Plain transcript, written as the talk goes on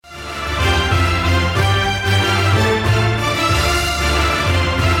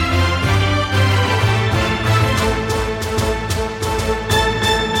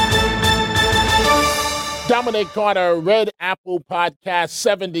Dominic Carter, Red Apple Podcast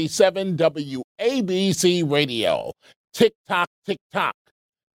 77 WABC Radio. Tick tock, tick tock.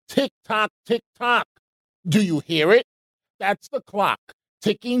 Tick tock, tick tock. Do you hear it? That's the clock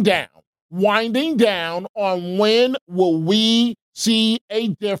ticking down, winding down on when will we see a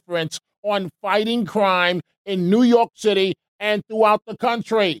difference on fighting crime in New York City and throughout the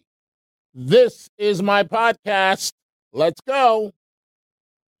country. This is my podcast. Let's go.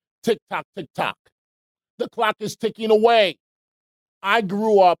 Tick tock, tick tock. The clock is ticking away. I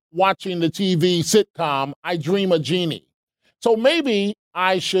grew up watching the TV sitcom I Dream a Genie. So maybe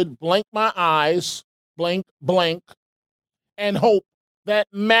I should blink my eyes, blink, and hope that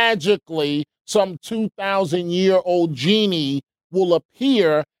magically some 2,000-year-old genie will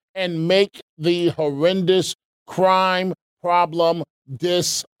appear and make the horrendous crime problem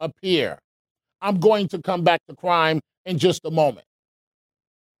disappear. I'm going to come back to crime in just a moment.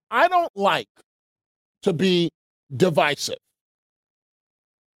 I don't like to be divisive.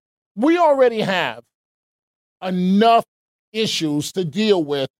 We already have enough issues to deal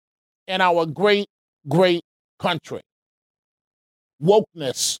with in our great, great country.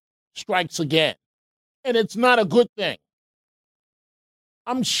 Wokeness strikes again, and it's not a good thing.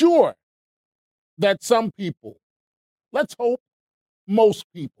 I'm sure that some people, let's hope most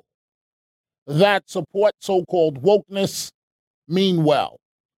people, that support so-called wokeness mean well.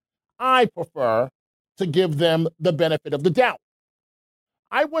 I prefer to give them the benefit of the doubt.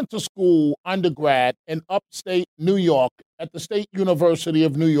 I went to school undergrad in upstate New York at the State University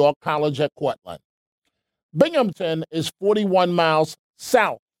of New York College at Cortland. Binghamton is 41 miles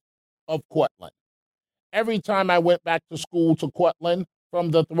south of Cortland. Every time I went back to school to Cortland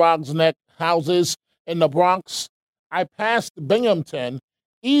from the Throgs Neck houses in the Bronx, I passed Binghamton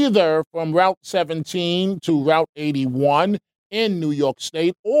either from Route 17 to Route 81 in New York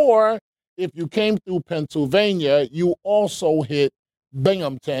State, or if you came through Pennsylvania, you also hit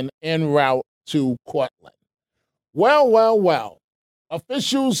Binghamton en route to Cortland. Well.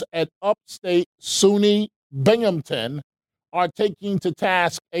 Officials at upstate SUNY Binghamton are taking to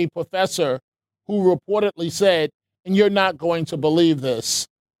task a professor who reportedly said, and you're not going to believe this,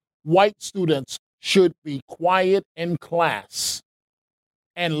 white students should be quiet in class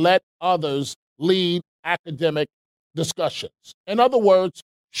and let others lead academic discussions. In other words,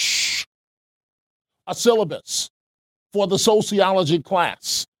 shh. A syllabus for the sociology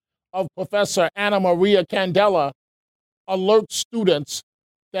class of Professor Anna Maria Candela alerts students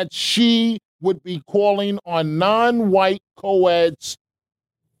that she would be calling on non-white co-eds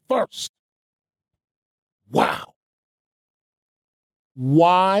first. Wow.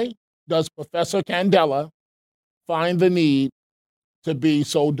 Why does Professor Candela find the need to be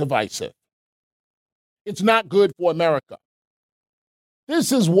so divisive? It's not good for America.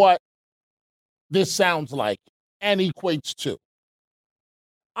 This is what this sounds like and equates to.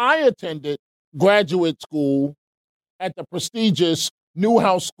 I attended graduate school at the prestigious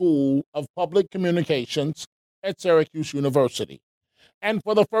Newhouse School of Public Communications at Syracuse University. And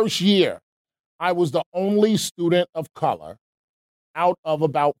for the first year, I was the only student of color out of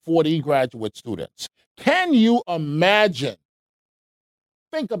about 40 graduate students. Can you imagine?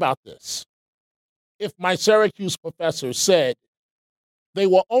 Think about this. If my Syracuse professor said they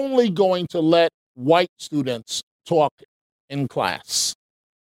were only going to let white students talk in class.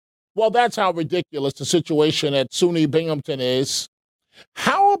 Well, that's how ridiculous the situation at SUNY Binghamton is.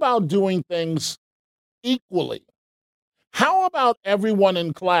 How about doing things equally? How about everyone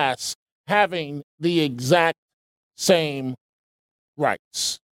in class having the exact same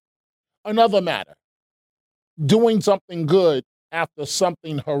rights? Another matter, doing something good after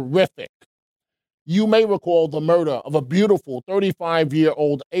something horrific. You may recall the murder of a beautiful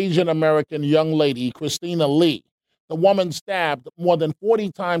 35-year-old Asian-American young lady, Christina Lee. The woman stabbed more than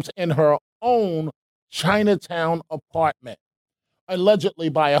 40 times in her own Chinatown apartment, allegedly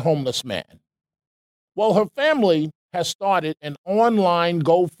by a homeless man. Well, her family has started an online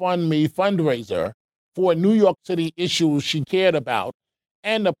GoFundMe fundraiser for New York City issues she cared about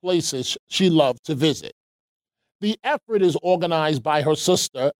and the places she loved to visit. The effort is organized by her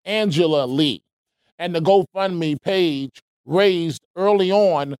sister, Angela Lee, and the GoFundMe page raised early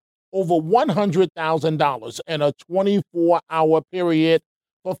on over $100,000 in a 24-hour period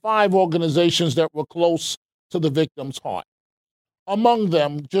for 5 organizations that were close to the victim's heart. Among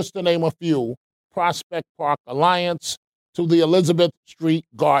them, just to name a few, Prospect Park Alliance to the Elizabeth Street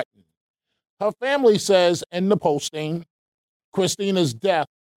Garden. Her family says in the posting, Christina's death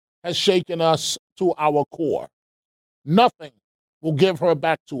has shaken us to our core. Nothing will give her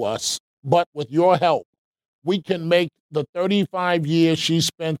back to us, but with your help, we can make the 35 years she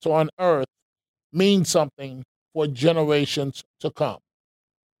spent on Earth mean something for generations to come.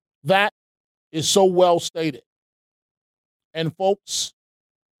 That is so well stated. And folks,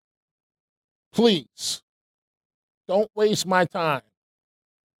 please don't waste my time,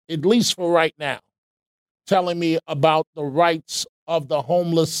 at least for right now, telling me about the rights of the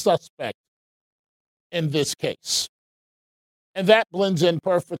homeless suspect in this case. And that blends in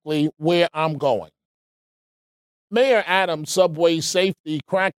perfectly where I'm going. Mayor Adams' subway safety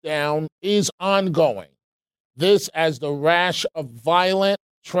crackdown is ongoing. This as the rash of violent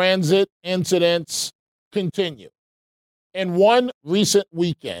transit incidents continue. In one recent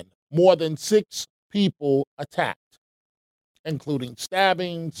weekend, more than 6 people attacked, including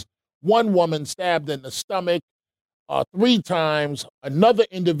stabbings, one woman stabbed in the stomach 3 times, another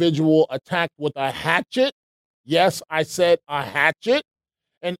individual attacked with a hatchet. Yes, I said a hatchet.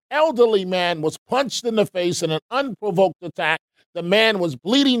 An elderly man was punched in the face in an unprovoked attack. The man was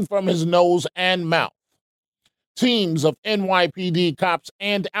bleeding from his nose and mouth. Teams of NYPD cops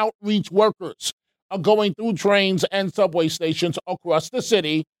and outreach workers are going through trains and subway stations across the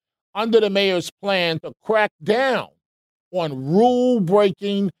city under the mayor's plan to crack down on rule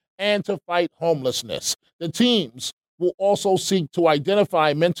breaking and to fight homelessness. The teams will also seek to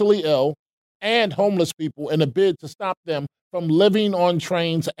identify mentally ill and homeless people in a bid to stop them from living on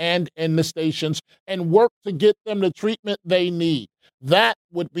trains and in the stations and work to get them the treatment they need. That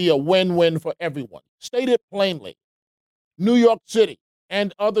would be a win-win for everyone. Stated plainly, New York City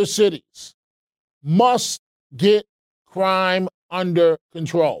and other cities must get crime under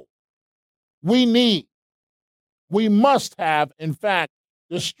control. We must have, in fact,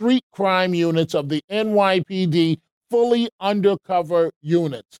 the street crime units of the NYPD fully undercover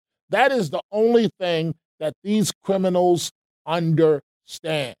units. That is the only thing that these criminals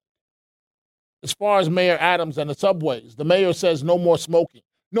understand. As far as Mayor Adams and the subways, the mayor says no more smoking,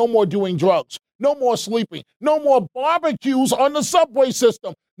 no more doing drugs, no more sleeping, no more barbecues on the subway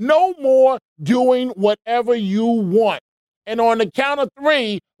system, no more doing whatever you want. And on the count of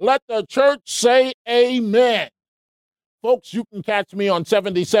 3, let the church say amen. Folks, you can catch me on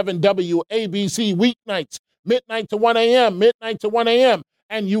 77 WABC weeknights, midnight to 1 a.m., midnight to 1 a.m.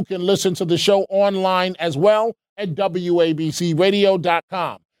 And you can listen to the show online as well at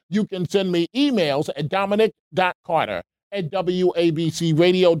WABCradio.com. You can send me emails at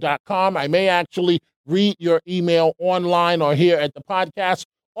dominic.carter@WABCradio.com. I may actually read your email online or here at the podcast.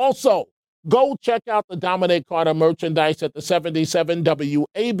 Also, go check out the Dominic Carter merchandise at the 77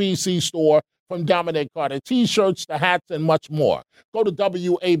 WABC store, from Dominic Carter T-shirts to hats and much more. Go to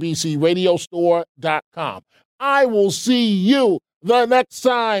WABCradiostore.com. I will see you the next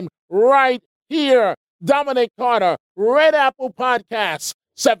time right here. Dominic Carter, Red Apple Podcast,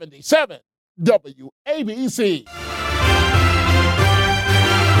 77 WABC.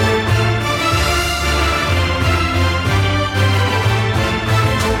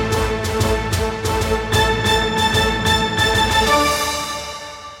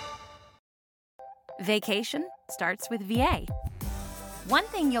 Vacation starts with VA. One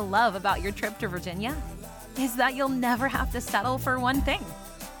thing you'll love about your trip to Virginia is that you'll never have to settle for one thing.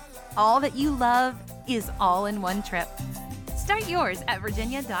 All that you love is all in one trip. Start yours at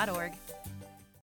virginia.org.